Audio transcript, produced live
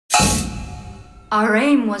Our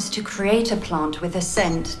aim was to create a plant with a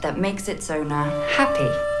scent that makes its owner happy.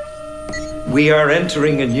 We are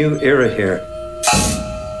entering a new era here.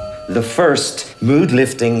 The first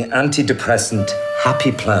mood-lifting, antidepressant,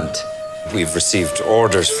 happy plant. We've received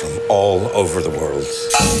orders from all over the world.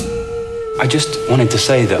 I just wanted to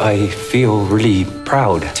say that I feel really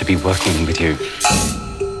proud to be working with you.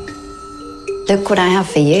 Look what I have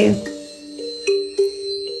for you.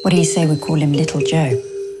 What do you say we call him Little Joe?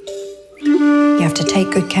 You have to take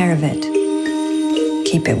good care of it.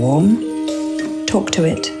 Keep it warm. Talk to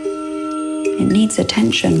it. It needs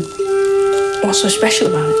attention. What's so special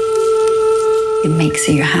about it? It makes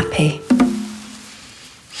you happy.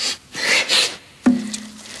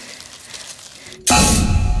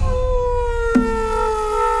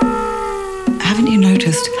 Haven't you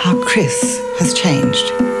noticed how Chris has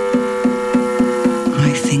changed?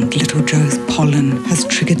 I think little Joe's pollen has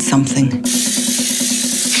triggered something.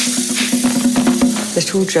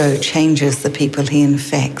 Little Joe changes the people he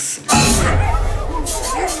infects.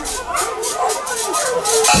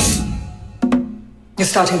 You're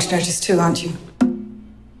starting to notice too, aren't you?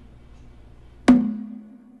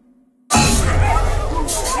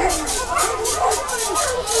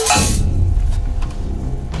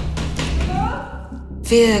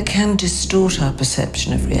 Fear can distort our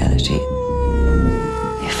perception of reality.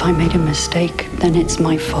 If I made a mistake, then it's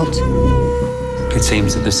my fault. It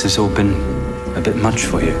seems that this has all been a bit much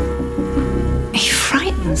for you. He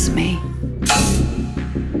frightens me.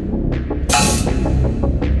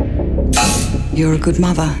 You're a good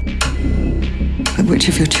mother. But which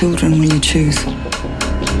of your children will you choose?